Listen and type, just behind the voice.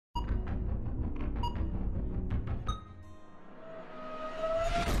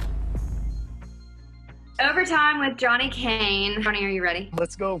Overtime with Johnny Kane. Johnny, are you ready?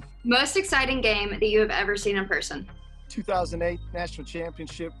 Let's go. Most exciting game that you have ever seen in person? 2008 National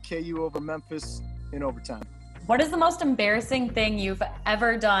Championship, KU over Memphis in overtime. What is the most embarrassing thing you've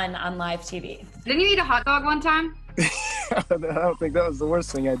ever done on live TV? Didn't you eat a hot dog one time? I don't think that was the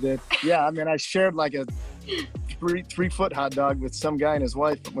worst thing I did. Yeah, I mean, I shared like a 3-foot hot dog with some guy and his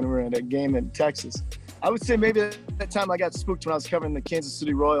wife when we were at a game in Texas. I would say maybe at that time I got spooked when I was covering the Kansas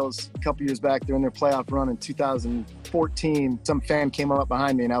City Royals a couple years back during their playoff run in 2014. Some fan came up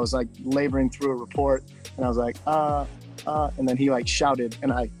behind me and I was like laboring through a report and I was like, and then he like shouted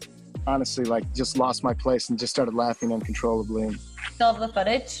and I honestly like just lost my place and just started laughing uncontrollably. Still have the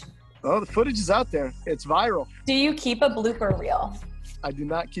footage? Oh, the footage is out there. It's viral. Do you keep a blooper reel? I do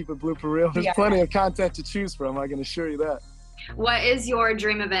not keep a blooper reel. There's Yeah. plenty of content to choose from, I can assure you that. What is your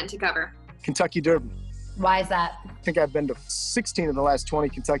dream event to cover? Kentucky Derby. Why is that? I think I've been to 16 of the last 20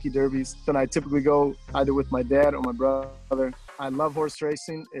 Kentucky Derbies. Then I typically go either with my dad or my brother. I love horse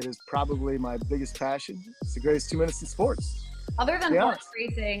racing. It is probably my biggest passion. It's the greatest 2 minutes in sports. Other than Yeah. horse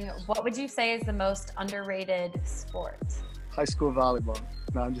racing, what would you say is the most underrated sport? High school volleyball.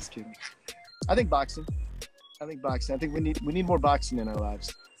 No, I'm just kidding. I think boxing. I think we need more boxing in our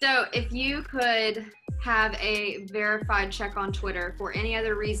lives. So if you could have a verified check on Twitter for any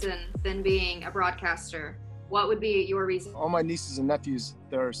other reason than being a broadcaster, what would be your reason? All my nieces and nephews,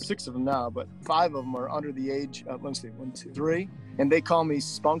 there are 6 of them now, but 5 of them are under the age of, let me see, 1, 2, 3. And they call me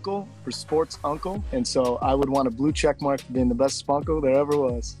Spunkle for sports uncle. And so I would want a blue check mark for being the best Spunkle there ever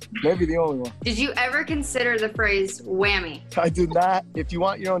was. Maybe the only one. Did you ever consider the phrase whammy? I did not. If you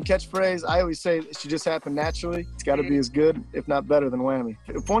want your own catchphrase, I always say it should just happen naturally. It's got to be as good, if not better than whammy.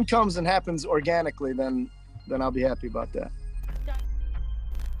 If one comes and happens organically, then I'll be happy about that.